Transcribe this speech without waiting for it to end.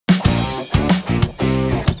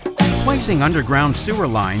Replacing underground sewer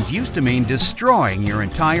lines used to mean destroying your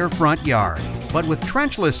entire front yard. But with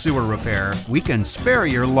trenchless sewer repair, we can spare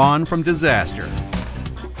your lawn from disaster.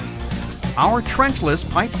 Our trenchless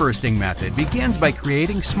pipe bursting method begins by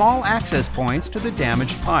creating small access points to the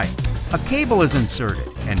damaged pipe. A cable is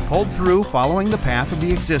inserted and pulled through following the path of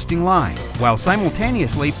the existing line, while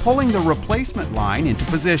simultaneously pulling the replacement line into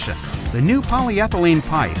position. The new polyethylene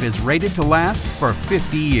pipe is rated to last for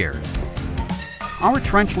 50 years. Our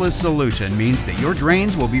trenchless solution means that your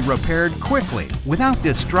drains will be repaired quickly without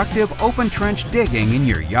destructive open trench digging in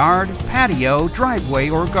your yard, patio,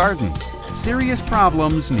 driveway, or gardens. Serious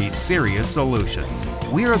problems need serious solutions.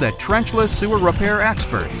 We are the trenchless sewer repair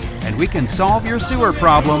experts, and we can solve your sewer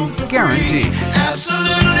problem guaranteed.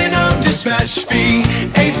 Absolutely no dispatch fee.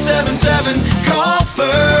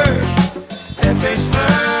 877-CALL-FIR.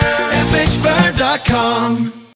 FHFIR.com.